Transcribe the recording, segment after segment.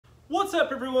What's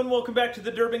up, everyone? Welcome back to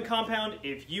the Durbin Compound.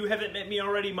 If you haven't met me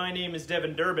already, my name is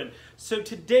Devin Durbin. So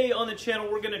today on the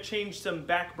channel, we're going to change some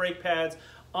back brake pads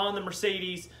on the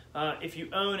Mercedes. If you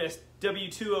own a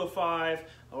W205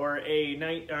 or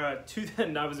a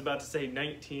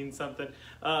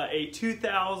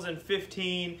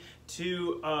 2015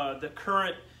 to the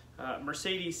current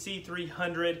Mercedes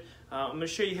C300, I'm going to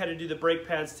show you how to do the brake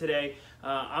pads today.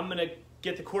 I'm going to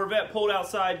get the Corvette pulled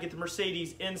outside, get the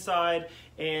Mercedes inside,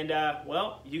 and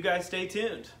well, you guys stay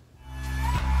tuned.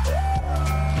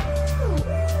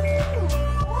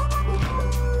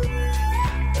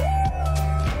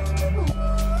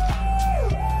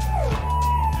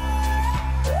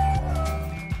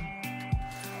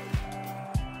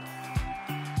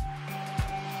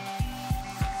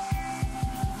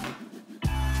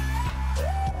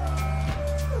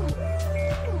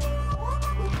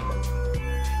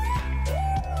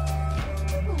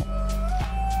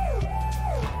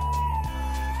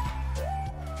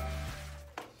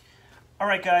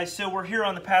 Alright guys, so we're here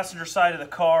on the passenger side of the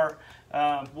car.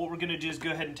 What we're going to do is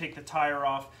go ahead and take the tire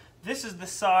off. This is the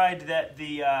side that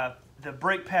the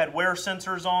brake pad wear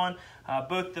sensor is on,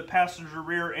 both the passenger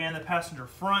rear and the passenger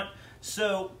front.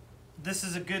 So this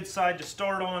is a good side to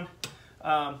start on.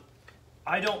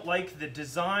 I don't like the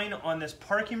design on this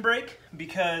parking brake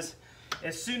because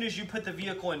as soon as you put the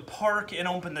vehicle in park and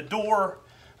open the door,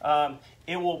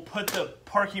 it will put the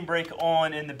parking brake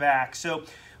on in the back. So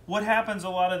what happens a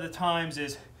lot of the times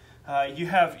is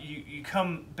you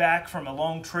come back from a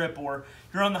long trip, or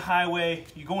you're on the highway,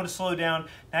 you're going to slow down,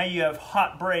 now you have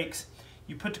hot brakes,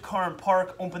 you put the car in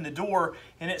park, open the door,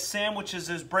 and it sandwiches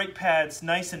those brake pads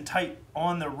nice and tight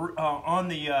on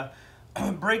the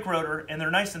brake rotor, and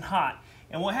they're nice and hot.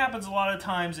 And what happens a lot of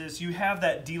times is you have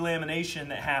that delamination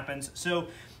that happens. So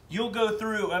you'll go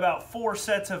through about 4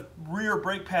 sets of rear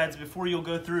brake pads before you'll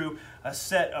go through a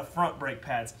set of front brake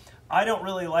pads. I don't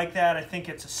really like that. I think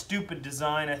it's a stupid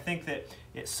design. I think that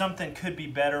something could be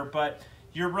better, but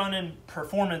you're running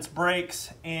performance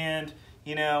brakes, and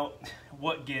you know,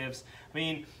 what gives? I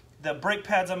mean, the brake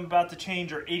pads I'm about to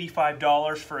change are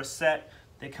 $85 for a set.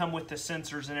 They come with the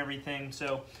sensors and everything,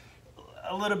 so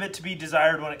a little bit to be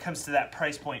desired when it comes to that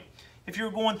price point. If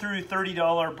you're going through a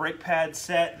 $30 brake pad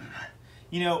set,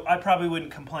 you know, I probably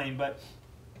wouldn't complain, but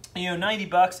you know, 90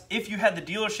 bucks. If you had the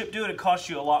dealership do it, it costs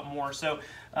you a lot more. So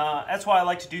that's why I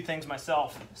like to do things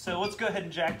myself. So let's go ahead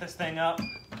and jack this thing up.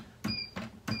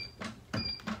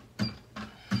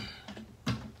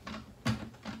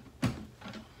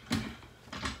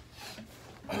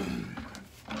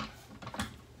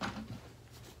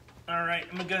 All right,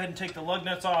 I'm gonna go ahead and take the lug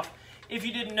nuts off. If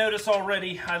you didn't notice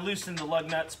already, I loosened the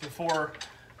lug nuts before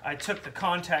I took the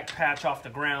contact patch off the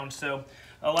ground, so it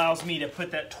allows me to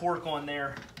put that torque on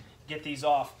there, get these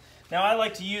off. Now I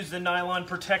like to use the nylon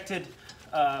protected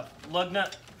lug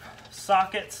nut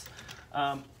sockets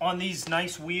on these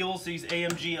nice wheels, these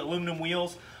AMG aluminum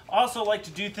wheels. I also like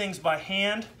to do things by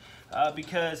hand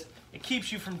because it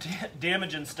keeps you from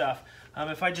damaging stuff.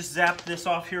 If I just zap this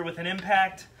off here with an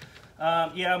impact,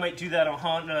 yeah, I might do that on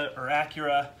Honda or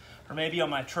Acura or maybe on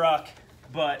my truck,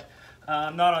 but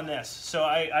not on this. So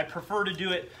I prefer to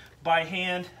do it by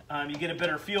hand. You get a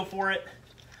better feel for it.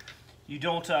 You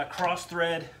don't cross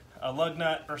thread a lug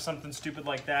nut or something stupid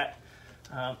like that.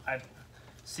 I've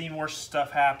seen worse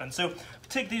stuff happen. So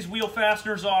take these wheel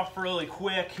fasteners off really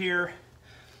quick here,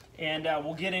 and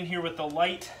we'll get in here with the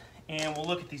light and we'll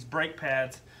look at these brake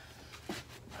pads.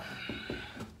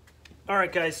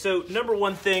 Alright guys, so number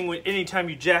one thing, anytime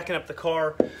you're jacking up the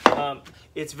car,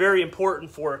 it's very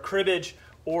important for a cribbage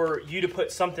or you to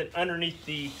put something underneath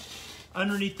the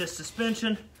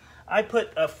suspension. I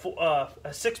put a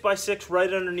 6x6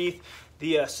 right underneath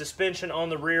the suspension on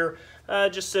the rear,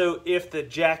 just so if the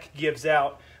jack gives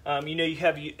out, you know, you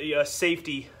have a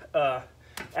safety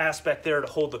aspect there to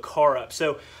hold the car up.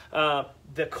 So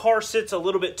the car sits a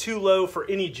little bit too low for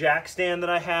any jack stand that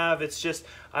I have. It's just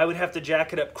I would have to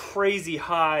jack it up crazy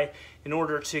high in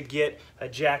order to get a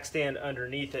jack stand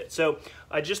underneath it. So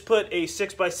I just put a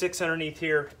 6x6 underneath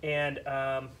here, and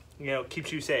you know,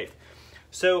 keeps you safe.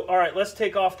 So all right, let's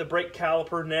take off the brake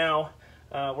caliper now.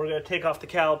 We're going to take off the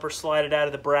caliper, slide it out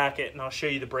of the bracket, and I'll show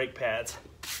you the brake pads.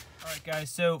 All right guys,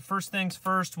 so first things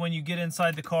first, when you get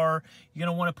inside the car, you're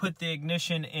going to want to put the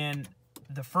ignition in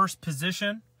the first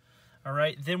position. All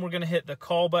right, then we're going to hit the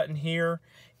call button here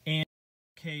and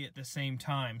OK at the same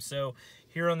time. So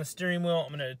here on the steering wheel, I'm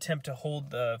going to attempt to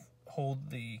hold the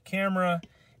camera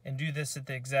and do this at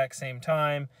the exact same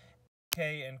time.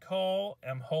 OK and call,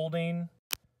 I'm holding.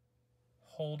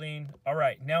 All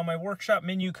right, now my workshop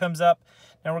menu comes up.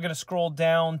 Now we're going to scroll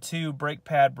down to brake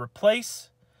pad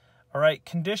replace. All right,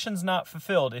 conditions not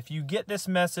fulfilled. If you get this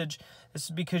message, this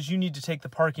is because you need to take the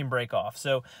parking brake off.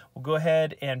 So we'll go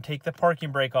ahead and take the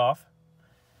parking brake off.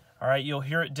 All right, you'll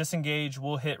hear it disengage.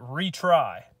 We'll hit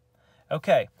retry.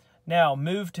 Okay, now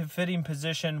move to fitting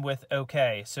position with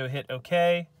OK. So hit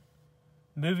OK,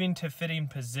 moving to fitting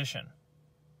position.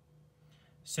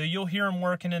 So you'll hear them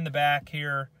working in the back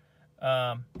here.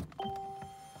 All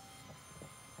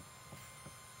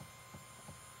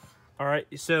right,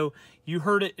 so you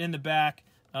heard it in the back.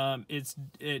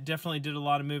 It definitely did a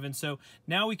lot of moving. So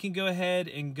now we can go ahead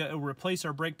and go replace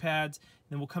our brake pads,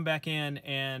 and then we'll come back in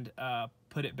and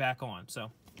put it back on. So,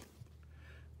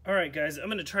 all right, guys, I'm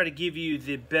going to try to give you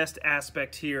the best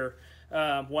aspect here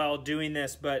while doing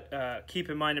this, but keep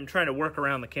in mind I'm trying to work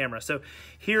around the camera. So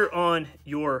here on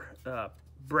your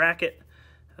bracket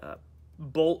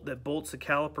bolt that bolts the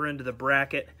caliper into the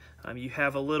bracket, you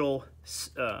have a little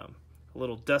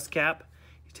dust cap.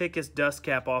 You take this dust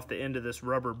cap off the end of this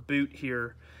rubber boot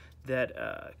here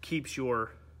that keeps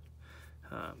your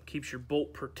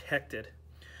bolt protected.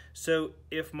 So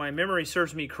if my memory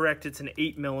serves me correct, it's an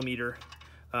 8mm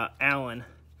Allen.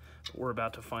 We're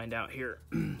about to find out here.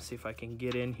 See if I can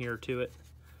get in here to it.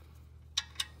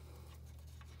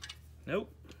 Nope,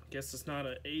 guess it's not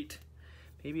an 8.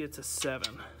 Maybe it's a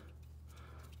 7.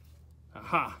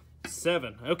 Aha,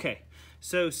 7. Okay,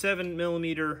 so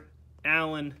 7mm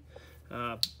Allen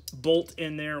bolt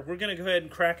in there. We're going to go ahead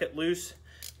and crack it loose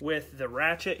with the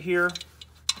ratchet here.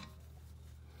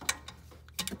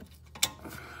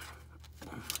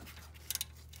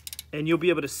 And you'll be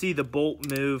able to see the bolt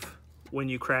move when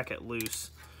you crack it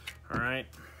loose. All right.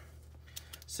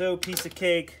 So, piece of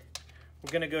cake.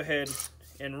 We're going to go ahead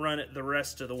and run it the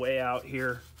rest of the way out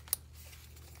here.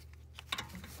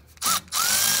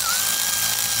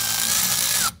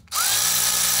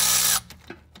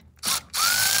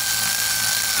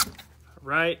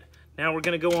 Right, now we're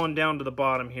going to go on down to the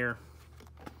bottom here.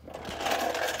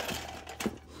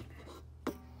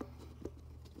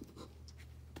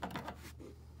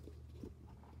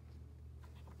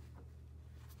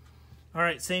 All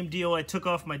right, same deal. I took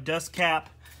off my dust cap.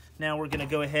 Now we're going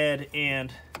to go ahead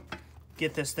and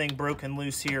get this thing broken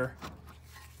loose here.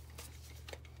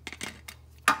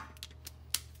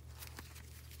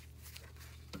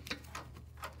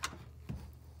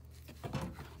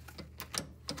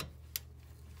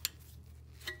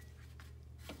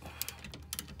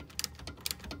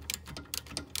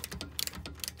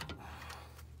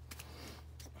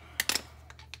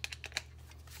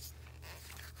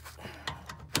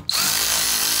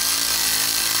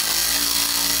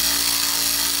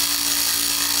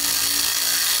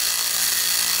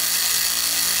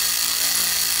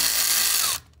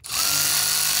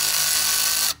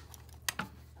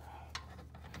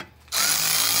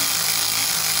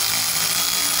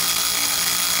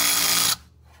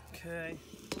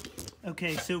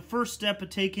 Okay, so first step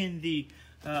of taking the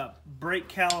brake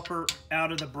caliper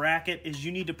out of the bracket is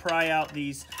you need to pry out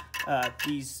these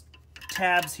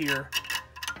tabs here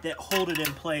that hold it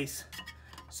in place.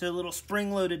 So little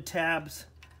spring-loaded tabs.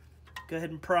 Go ahead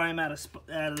and pry them out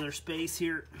of their space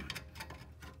here.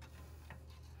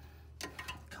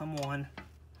 Come on.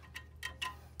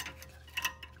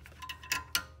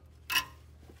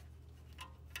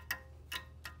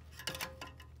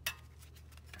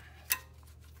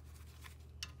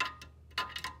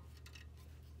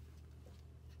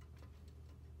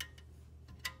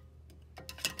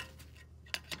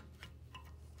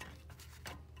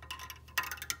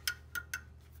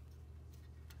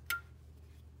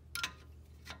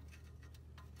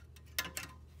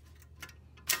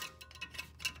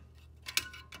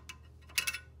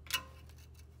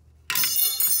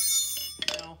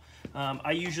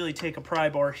 I usually take a pry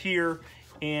bar here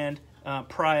and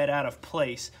pry it out of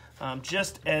place.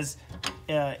 Just as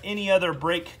any other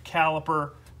brake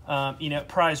caliper, it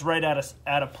pries right out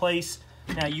of place.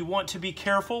 Now you want to be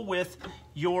careful with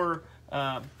your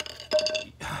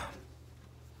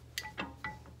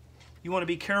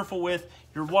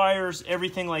wires,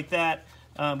 everything like that.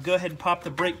 Go ahead and pop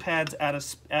the brake pads out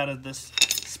of the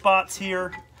spots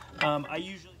here. I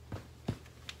usually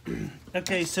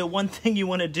okay, so one thing you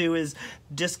want to do is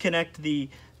disconnect the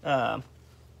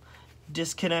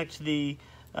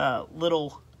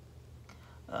little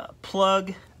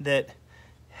plug that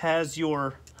has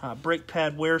your brake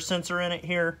pad wear sensor in it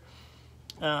here.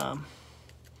 I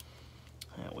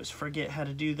always forget how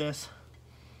to do this.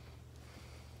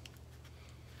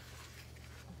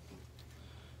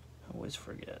 Always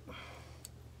forget.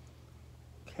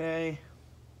 Okay,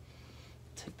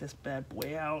 take this bad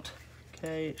boy out.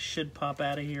 Okay, it should pop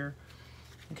out of here.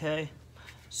 Okay,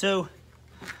 so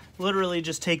literally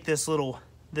just take this little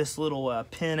this little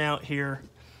pin out here.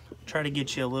 Try to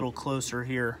get you a little closer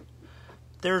here.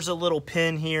 There's a little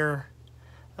pin here,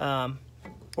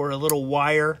 or a little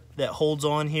wire that holds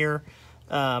on here.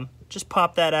 Just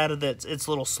pop that out of its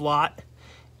little slot.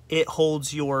 It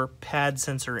holds your pad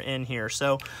sensor in here.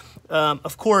 So,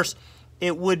 of course,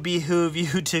 it would behoove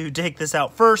you to take this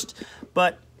out first,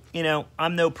 but you know,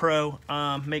 I'm no pro,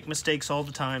 make mistakes all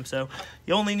the time, so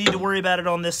you only need to worry about it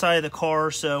on this side of the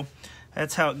car, so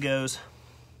that's how it goes.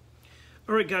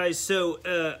 Alright guys, so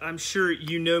I'm sure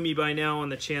you know me by now on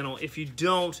the channel. If you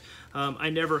don't, I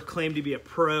never claimed to be a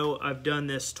pro. I've done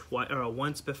this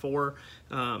once before,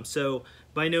 so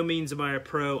by no means am I a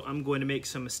pro. I'm going to make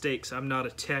some mistakes. I'm not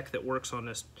a tech that works on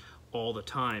this all the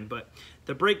time, but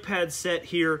the brake pad set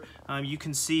here, you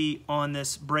can see on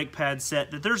this brake pad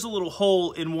set that there's a little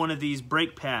hole in one of these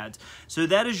brake pads. So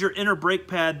that is your inner brake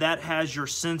pad that has your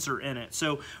sensor in it.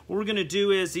 So what we're going to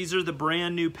do is, these are the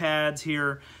brand new pads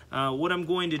here. What I'm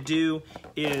going to do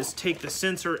is take the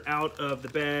sensor out of the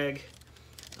bag.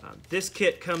 This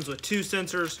kit comes with 2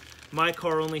 sensors. My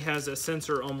car only has a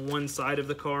sensor on one side of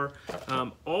the car.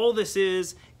 All this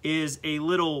is a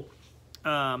little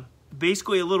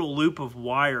basically a little loop of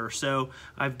wire. So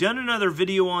I've done another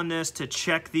video on this to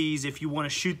check these. If you want to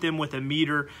shoot them with a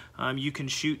meter, you can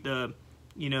shoot the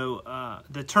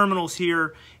the terminals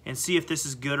here and see if this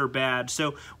is good or bad.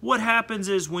 So what happens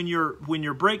is when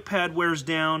your brake pad wears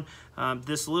down,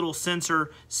 this little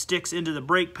sensor sticks into the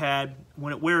brake pad.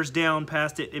 When it wears down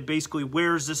past it, it basically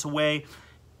wears this away,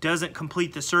 doesn't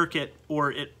complete the circuit,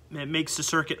 or it makes the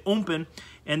circuit open,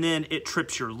 and then it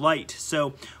trips your light.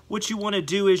 So what you want to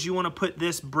do is you want to put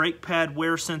this brake pad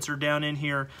wear sensor down in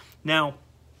here. Now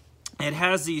it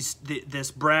has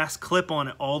this brass clip on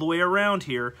it all the way around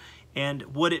here, and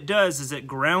what it does is it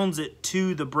grounds it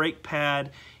to the brake pad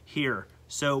here.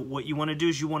 So what you want to do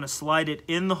is you want to slide it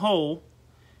in the hole.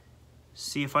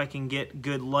 See if I can get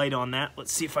good light on that.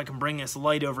 Let's see if I can bring this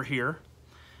light over here.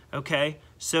 Okay,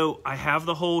 so I have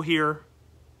the hole here.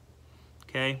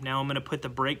 Okay, now I'm going to put the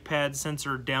brake pad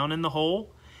sensor down in the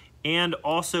hole and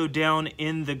also down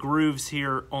in the grooves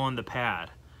here on the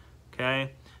pad.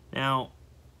 Okay, now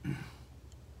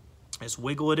just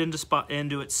wiggle it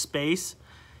into its space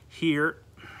here,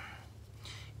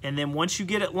 and then once you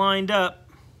get it lined up,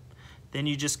 then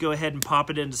you just go ahead and pop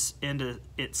it into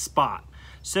its spot.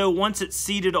 So once it's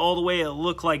seated all the way, it'll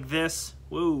look like this.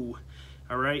 Whoa.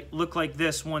 All right, look like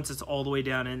this once it's all the way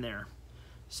down in there.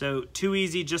 So too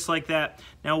easy, just like that.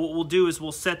 Now what we'll do is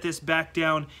we'll set this back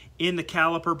down in the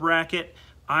caliper bracket.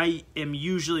 I am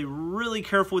usually really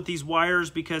careful with these wires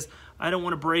because I don't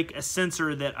want to break a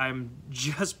sensor that I'm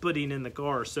just putting in the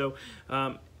car. So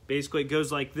basically it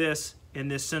goes like this, and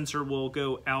this sensor will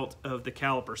go out of the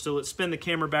caliper. So let's spin the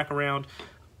camera back around.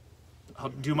 I'll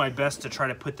do my best to try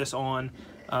to put this on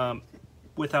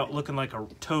without looking like a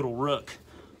total rook.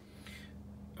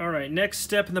 All right, next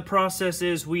step in the process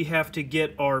is we have to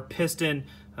get our piston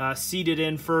seated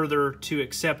in further to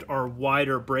accept our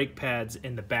wider brake pads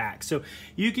in the back. So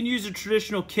you can use a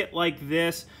traditional kit like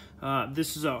this.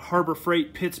 This is a Harbor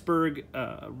Freight Pittsburgh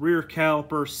rear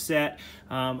caliper set.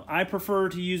 I prefer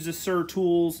to use the C300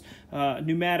 Tools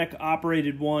pneumatic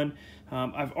operated one.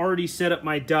 I've already set up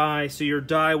my die, so your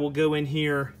die will go in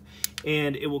here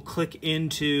and it will click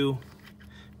into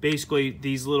basically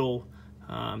these little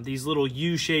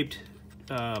U-shaped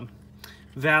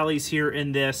valleys here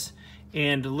in this,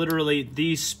 and literally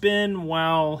these spin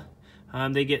while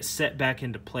they get set back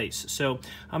into place. So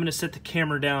I'm going to set the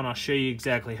camera down. I'll show you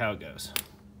exactly how it goes.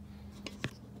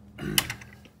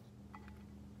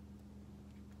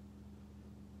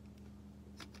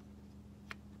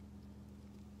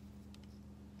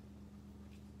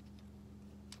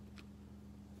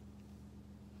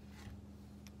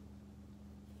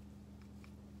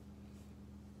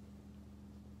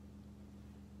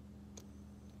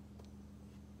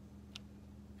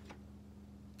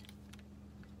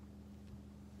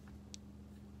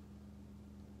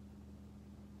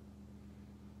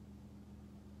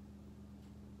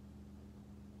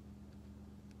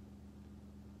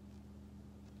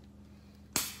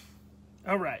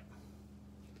 All right.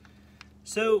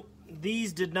 So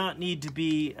these did not need to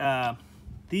be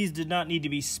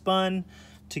spun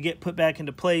to get put back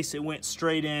into place. It went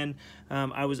straight in.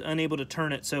 I was unable to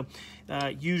turn it. So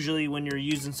usually when you're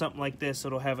using something like this,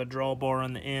 it'll have a drawbar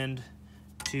on the end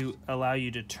to allow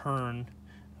you to turn.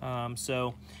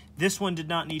 So this one did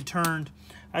not need turned.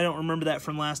 I don't remember that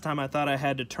from last time. I thought I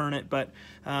had to turn it, but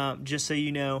just so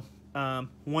you know,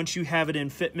 once you have it in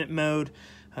fitment mode,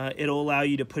 it'll allow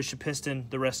you to push the piston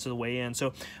the rest of the way in.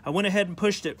 So I went ahead and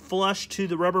pushed it flush to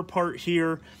the rubber part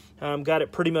here, got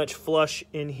it pretty much flush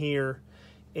in here,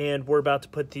 and we're about to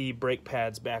put the brake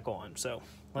pads back on. So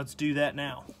let's do that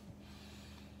now.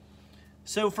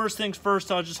 So first things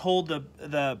first, I'll just hold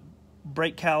the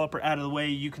brake caliper out of the way.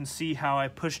 You can see how I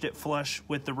pushed it flush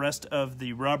with the rest of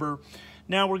the rubber.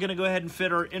 Now we're going to go ahead and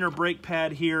fit our inner brake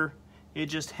pad here. It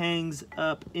just hangs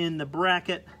up in the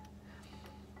bracket.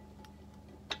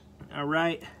 All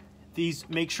right, these,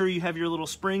 make sure you have your little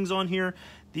springs on here.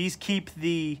 These keep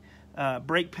the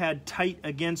brake pad tight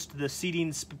against the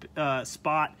seating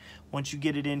spot once you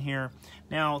get it in here.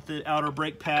 Now the outer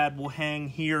brake pad will hang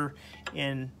here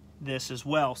in this as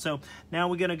well. So now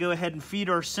we're going to go ahead and feed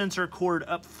our sensor cord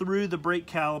up through the brake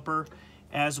caliper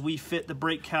as we fit the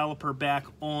brake caliper back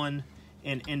on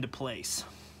and into place.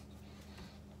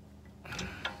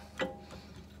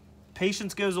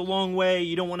 Patience goes a long way.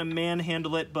 You don't want to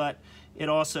manhandle it, but it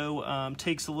also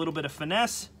takes a little bit of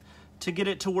finesse to get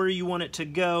it to where you want it to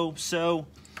go. So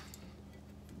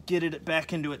get it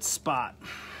back into its spot.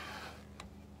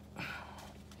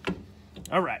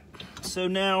 All right, so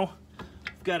now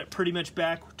I've got it pretty much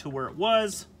back to where it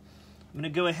was. I'm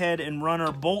going to go ahead and run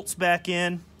our bolts back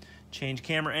in. Change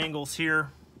camera angles here.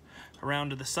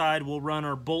 Around to the side, we'll run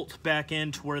our bolts back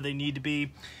in to where they need to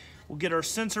be. We'll get our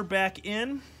sensor back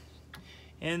in,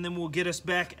 and then we'll get us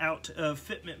back out of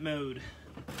fitment mode.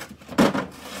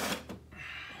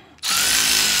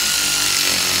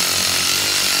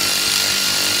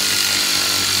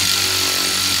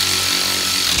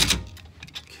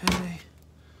 Okay.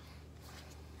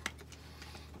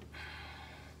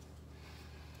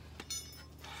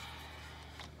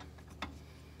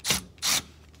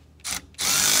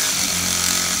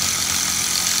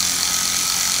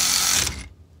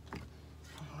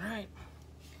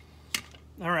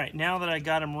 All right, now that I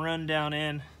got them run down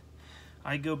in,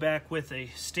 I go back with a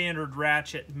standard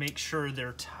ratchet and make sure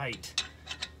they're tight.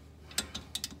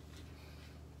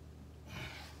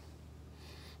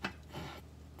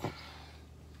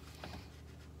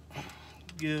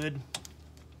 Good.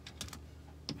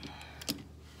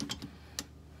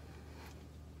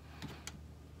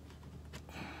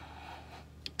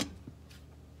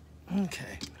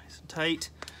 Okay, nice and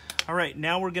tight. All right,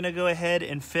 now we're gonna go ahead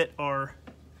and fit our,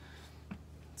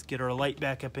 get our light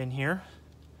back up in here.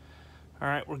 All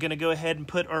right, we're gonna go ahead and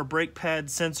put our brake pad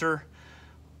sensor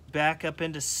back up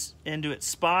into its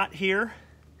spot here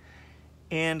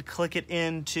and click it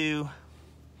into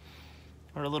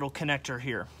our little connector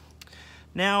here.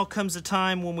 Now comes the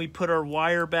time when we put our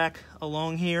wire back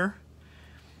along here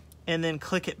and then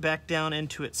click it back down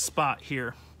into its spot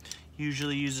here.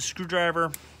 Usually use a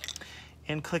screwdriver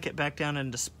and click it back down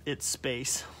into its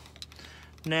space.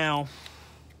 Now,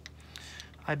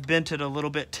 I bent it a little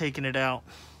bit taking it out.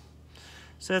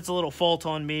 So that's a little fault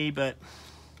on me, but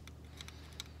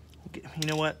you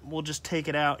know what? We'll just take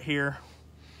it out here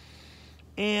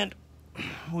and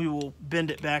we will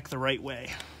bend it back the right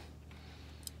way.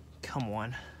 Come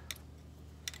on.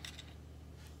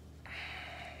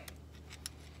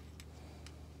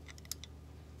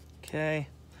 Okay.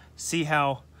 See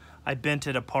how I bent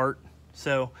it apart?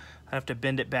 So I have to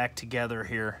bend it back together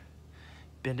here.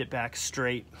 Bend it back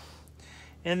straight.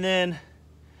 And then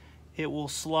it will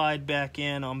slide back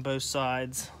in on both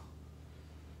sides.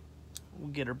 We'll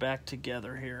get her back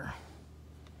together here.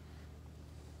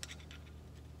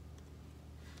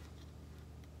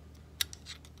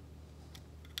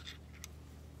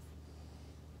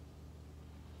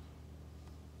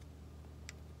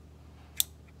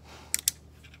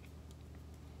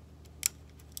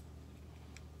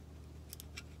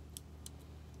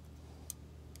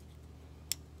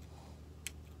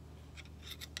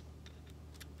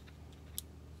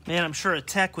 Man, I'm sure a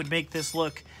tech would make this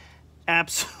look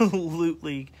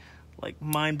absolutely like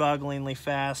mind-bogglingly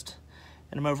fast.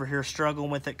 And I'm over here struggling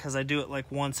with it because I do it like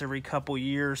once every couple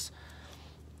years.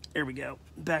 There we go.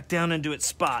 Back down into its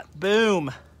spot.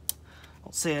 Boom.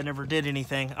 I'll say I never did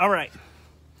anything. All right.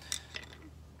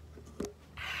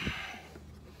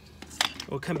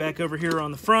 We'll come back over here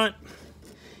on the front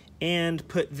and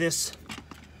put this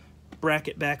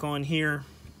bracket back on here.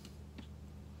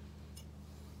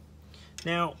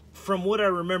 Now, from what I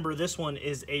remember, this one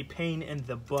is a pain in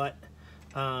the butt.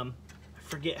 I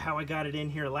forget how I got it in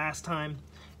here last time.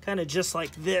 Kind of just like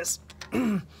this.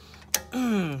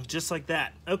 Just like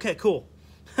that. Okay, cool.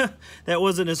 That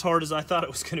wasn't as hard as I thought it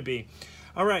was going to be.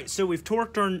 All right, so we've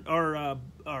torqued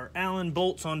our Allen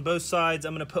bolts on both sides.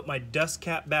 I'm going to put my dust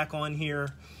cap back on here.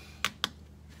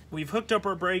 We've hooked up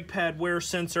our brake pad wear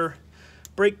sensor.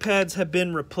 Brake pads have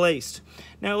been replaced.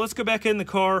 Now, let's go back in the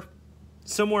car.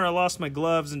 Somewhere I lost my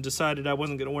gloves and decided I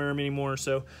wasn't going to wear them anymore,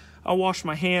 so I'll wash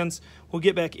my hands. We'll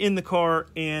get back in the car,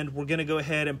 and we're gonna go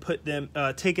ahead and put them,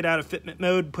 take it out of fitment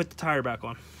mode, put the tire back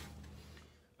on.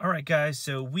 All right, guys,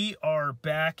 so we are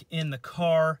back in the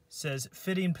car. It says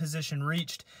fitting position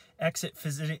reached, exit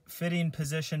fitting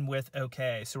position with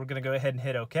OK. So we're gonna go ahead and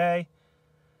hit OK.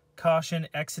 Caution,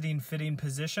 exiting fitting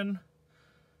position.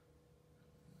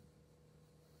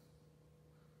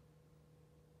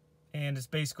 And it's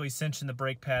basically cinching the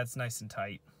brake pads nice and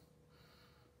tight.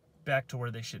 Back to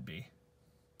where they should be.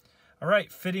 All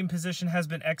right, fitting position has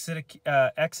been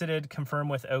exited, confirm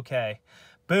with OK.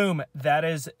 Boom, that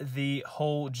is the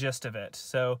whole gist of it.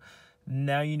 So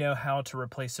now you know how to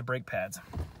replace the brake pads.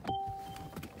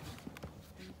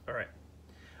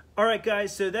 All right,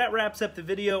 guys, so that wraps up the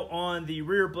video on the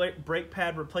rear brake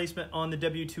pad replacement on the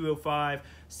W205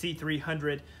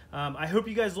 C300. I hope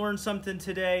you guys learned something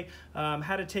today,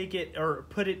 how to take it or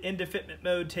put it into fitment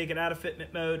mode, take it out of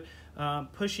fitment mode,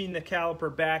 pushing the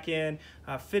caliper back in,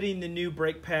 fitting the new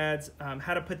brake pads,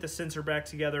 how to put the sensor back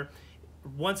together.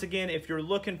 Once again, if you're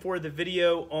looking for the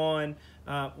video on,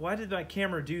 why did my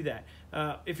camera do that?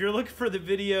 If you're looking for the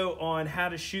video on how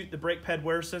to shoot the brake pad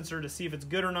wear sensor to see if it's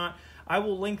good or not, I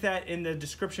will link that in the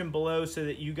description below so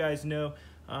that you guys know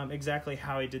exactly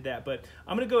how I did that. But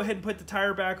I'm going to go ahead and put the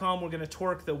tire back on. We're going to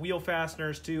torque the wheel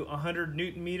fasteners to 100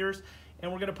 Newton meters,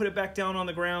 and we're going to put it back down on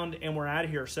the ground, and we're out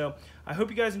of here. So I hope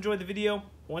you guys enjoyed the video.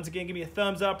 Once again, give me a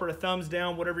thumbs up or a thumbs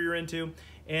down, whatever you're into,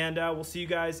 and we'll see you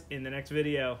guys in the next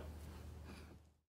video.